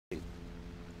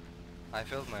I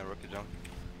failed my rocket jump.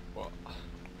 Well,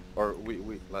 Or we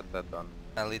let that done.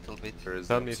 A little bit. There is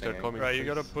tell no me if they're singing. coming. Right, you please.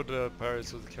 gotta put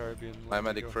Pirates of the Caribbean. My when we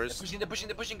medic go. first.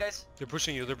 They're pushing, guys. They're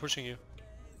pushing you, they're pushing you.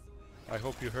 I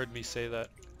hope you heard me say that.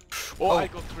 Oh, Oh, I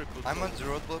got triple. I'm on the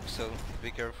roadblock, so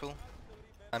be careful.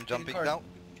 I'm jumping hard. down.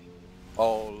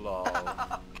 Oh lol.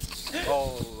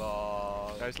 Oh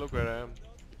lol. Guys, look where I am.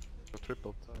 Got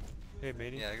tripled. Hey,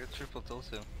 Maeni. Yeah, I got tripled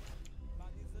also.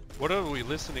 What are we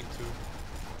listening to?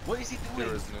 What is he doing?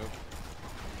 There is noob.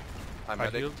 I'm I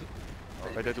medic. healed.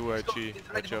 I did do IG. Ready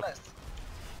for Watch out. blast.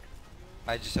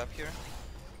 I just up here.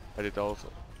 I did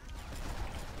also.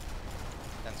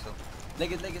 Cancel.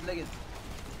 Leg it.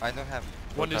 I don't have.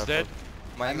 One is have dead.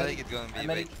 My I'm leg medic. is gonna be I'm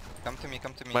wait. medic. Come to me,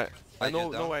 come to me. My, I no,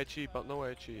 just down. no IG, but no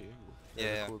IG.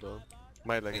 Yeah. Cooldown.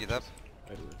 My leg. Pick it up.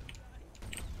 I do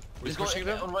it. We're Let's go pushing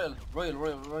them? on Royal.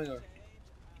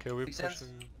 Okay, we're Makes sense.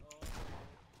 pushing.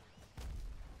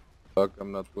 Fuck,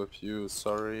 I'm not with you.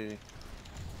 Sorry.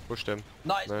 Push them.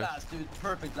 Nice Nice. blast, dude.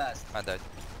 Perfect blast. I died.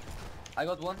 I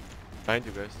got one. Behind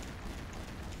you guys.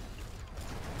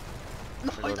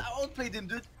 No, I got I outplayed him,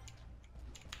 dude.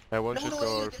 I one No, should no,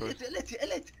 go elite. first.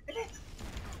 Oh,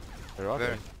 Where are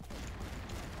Where?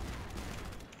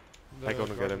 they? I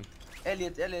gonna get him.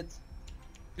 Elliot.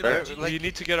 Good Where? RG. We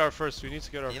need to get our first, we need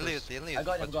to get our Elliot, first. Elliot.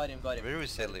 I got him. Where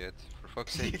is Elliot? For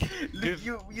fuck's sake. Look, Give,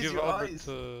 you use give your Albert eyes.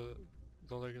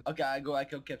 don't like it. Okay, I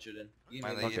can capture then. Give My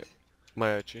me leg leg it.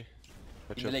 My IG.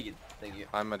 Watch Give me out. leg it. Thank you.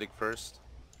 I'm medic first.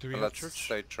 Do we have Let's church?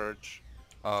 say church.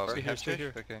 Oh, Stay we here, have stay church?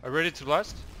 here. Okay. Are you ready to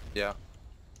blast? Yeah.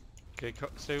 Okay,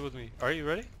 stay with me. Are you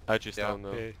ready? IG's Yeah. down now.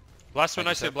 Okay. Blast when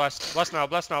I just say have- blast. Blast now,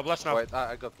 blast now, blast now. Wait,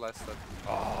 I got blasted.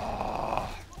 Ah,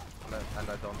 And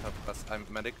I don't have blast. I'm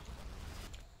medic.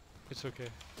 it's okay.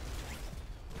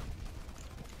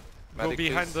 Medic, go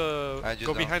behind please. the. I just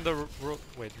Go don't. behind the.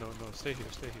 Wait, no. Stay here.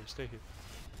 Stay here.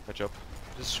 Watch up.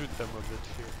 Just shoot them a bit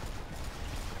here.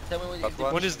 Tell me when Got you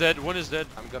one. One is dead. One is dead.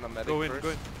 I'm gonna medic Go in. first. Go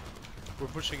in. We're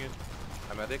pushing in.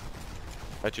 I'm medic.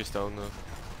 IG's down now.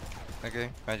 Okay,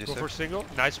 I just Go for have. single.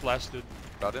 Nice blast, dude.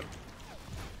 Got him.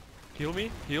 Heal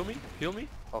me. Heal me. Heal me.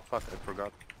 Oh fuck, I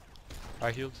forgot.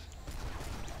 I healed.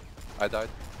 I died.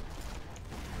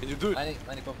 Can you do it?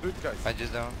 Many pop. Do it, guys. I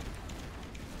just down.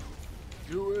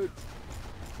 Do it.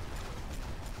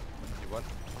 You won?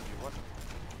 You won?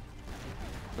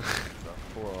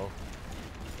 Wow.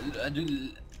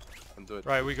 And do it.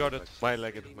 Right, we got it. My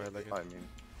leg it. My leg it. I mean.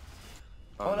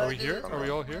 Are we here? Are we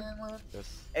all here?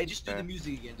 Yes. Hey, just do Yeah. the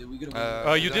music again, dude. We gotta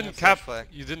Oh, we you don't didn't have cap. flash flag.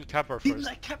 You didn't cap our Didn't first.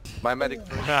 I cap? My medic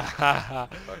first.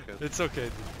 Fuck it. It's okay,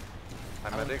 dude.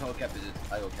 I'm I medic. will cap it.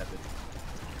 I will cap it.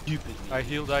 Stupid me. I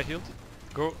healed. I healed.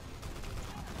 Go.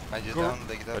 I just Go. down,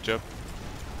 leg it up. Watch up.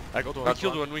 I got one. We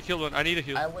killed one. We killed one. I need a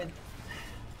heal. I went.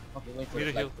 Okay, wait for Need a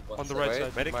it, heal. like, On the one right Wait,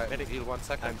 side. Medic, my, medic. heal 1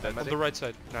 second. I'm dead. On medic. the right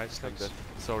side. Nice. I'm Thanks. dead.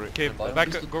 Sorry. Okay, Bottom. back.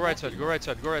 Just Go right side. Go right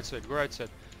side. Go right side. Go right side. Go right side.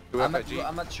 Do I'm FIG.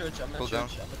 at church. I'm at Pull down.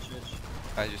 church. I'm at church.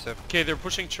 I just have. Okay, they're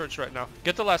pushing church right now.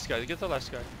 Get the last guy. Get the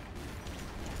last guy.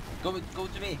 Go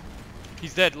to me.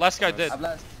 He's dead. Last guy Nice. dead. I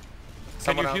blast. Can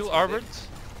Someone you else heal is Arbor?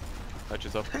 Touch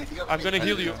is up. I'm gonna I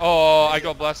heal did you. it. Oh, I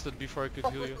got blasted before I could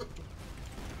heal you.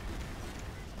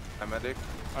 I'm medic.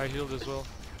 I healed as well.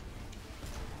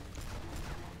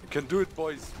 We can do it,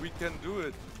 boys. We can do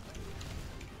it.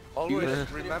 Always Yeah.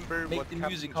 remember Make what the Captain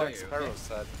music Jack higher, Sparrow okay?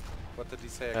 said. What did he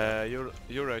say again?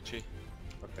 You're IG.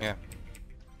 Okay. Yeah.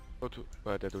 Go to.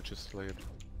 They do just like it.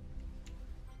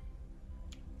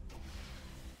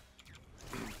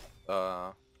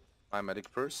 I'm medic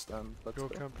first and let's Go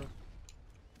go. camper.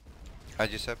 I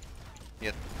just have.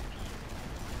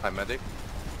 I'm medic.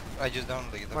 I just down,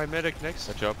 leg it up. My medic next.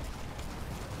 Watch up.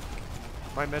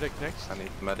 My medic next. I need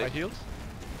I medic. healed.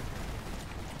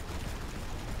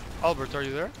 Albert, are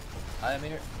you there? I am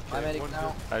here. I'm Okay, medic one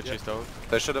now. IG's down.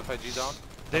 They should have IG down.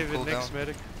 David cool next down.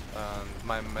 medic. And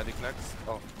my medic next.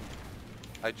 Oh.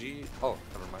 IG. Oh,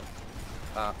 never mind.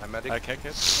 I'm medic. I can't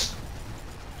get.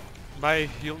 My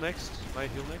heal next. My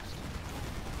heal next.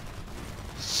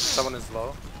 Someone is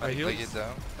low. I heal. Leg it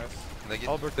down. Yes. Leg it.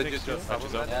 Albert Did you next heal. just Touch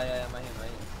is up. Yeah, my heal.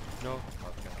 No.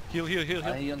 Okay. Heal, heal, heal,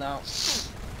 I heal. heal now.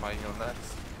 My heal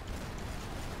next.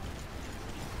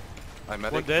 I'm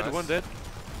medic. One dead, nice. one dead.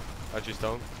 IG's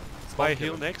down. My Spawn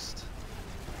heal kill. next.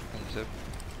 I just have.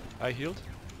 I healed.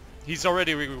 He's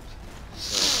already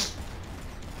regrouped.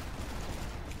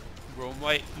 Bro,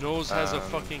 my nose has a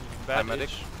fucking bad I'm medic.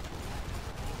 itch.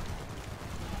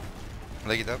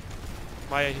 Leg it up.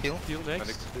 My Heal. heal next.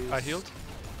 Medic, please. I healed.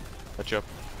 Watch up.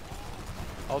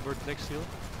 Albert next heal.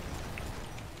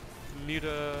 Need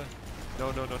a...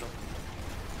 No.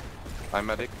 I'm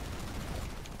medic.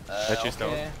 That she's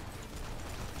down.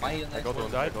 My heal I next. got one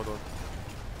one. died. I got one.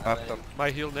 Up top. My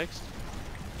heal next.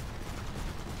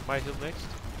 My heal next.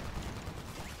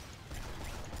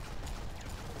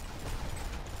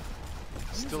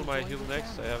 Still my heal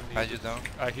next. I haven't I healed. just down.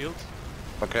 I healed.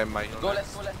 Okay, my Go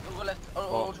left, go left, go left.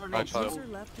 Oh, Ultra I nade. found- User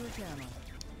left your channel.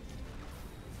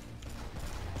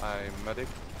 I'm medic.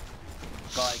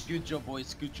 Guy, good job,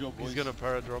 boys. Good job, boys. He's gonna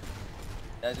para drop.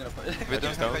 Yeah, he's gonna put. We don't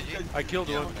just have down. IG. I killed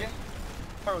Yeah, one. okay.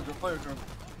 Fire drop, fire drop.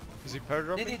 Is he para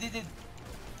dropping? Did.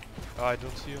 Oh, I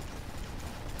don't see him.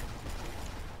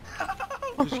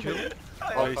 Who's killed?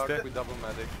 Oh, he's fuck, dead. we double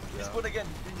medic. He Yeah. spawned again.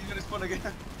 He's gonna spawn again.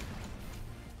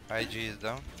 IG is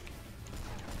down.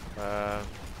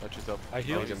 I just up. I Oh,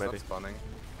 healed. he's not spawning.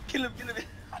 Kill him, kill him.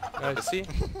 Nice. Is he?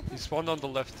 He spawned on the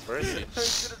left. Where is he?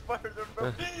 He's gonna fire drop,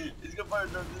 bro. He's gonna fire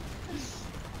drop.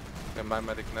 Okay, my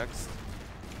medic next.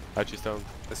 I just down.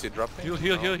 Is he dropping? Heal,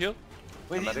 heal, No. heal, heal.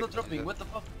 Wait, he's medic not dropping. is What the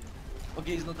fuck?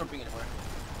 Okay, he's not dropping anymore.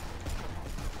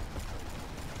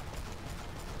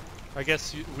 I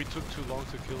guess we took too long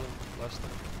to kill him last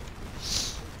time.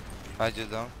 I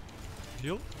just down.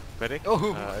 Heal? Medic?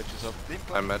 Oh. I just up.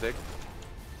 I'm medic.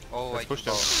 Oh, Let's I push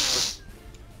them.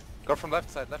 Go from left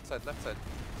side, left side, left side.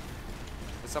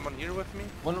 Is someone here with me?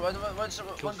 One on the right Fellows. side.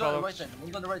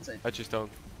 One on the right side. I just down.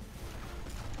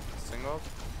 Single?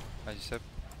 I just have.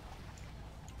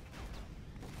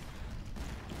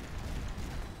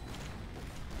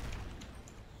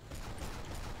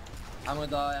 I'm gonna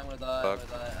die. I'm gonna die. Fuck. I'm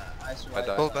gonna die. I survived.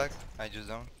 died. Pull back. I just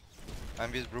down.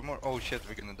 I'm with Brumor. Oh shit,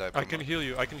 we're gonna die. I can Brumor. heal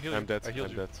you. I can heal you. I'm dead. I healed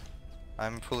I'm you. dead.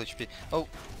 I'm full HP. Oh,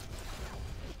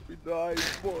 We died,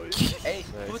 boys. Hey,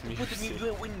 Nice put the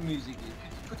music. win music.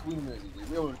 Put win music.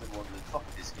 We already won it.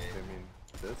 Fuck this Do game. you mean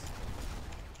this?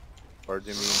 Or do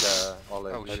you mean the all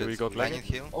oh in? shit. we got I lagging? need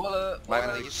heal. My all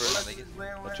medic is- first. all is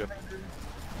where Gotcha.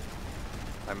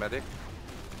 I'm medic.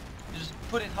 Just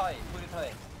put it high. Put it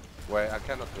high. Wait, I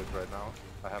cannot do it right now.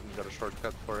 I haven't got a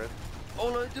shortcut for it.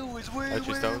 All I do is win. I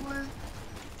just down.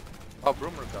 Oh,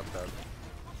 Brumor got that.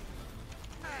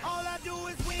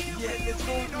 Yeah, let's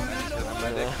go. I'm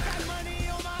medic.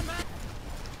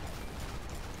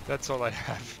 That's all I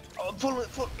have. Oh, follow.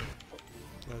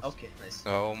 Nice. Okay, nice.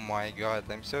 Oh my god,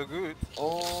 I'm so good.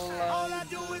 All I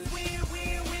do is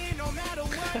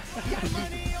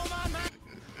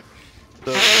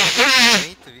I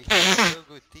need to be so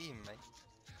good team, man.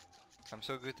 I'm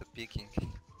so good at peeking.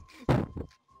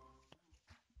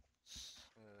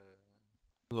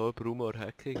 Hello, Brumor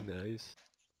hacking, nice.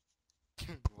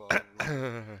 Wow.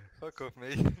 Fuck off,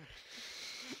 mate.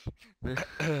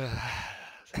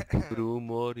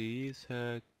 Brumor is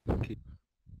hacking.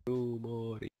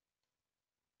 Brumor.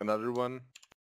 Another one.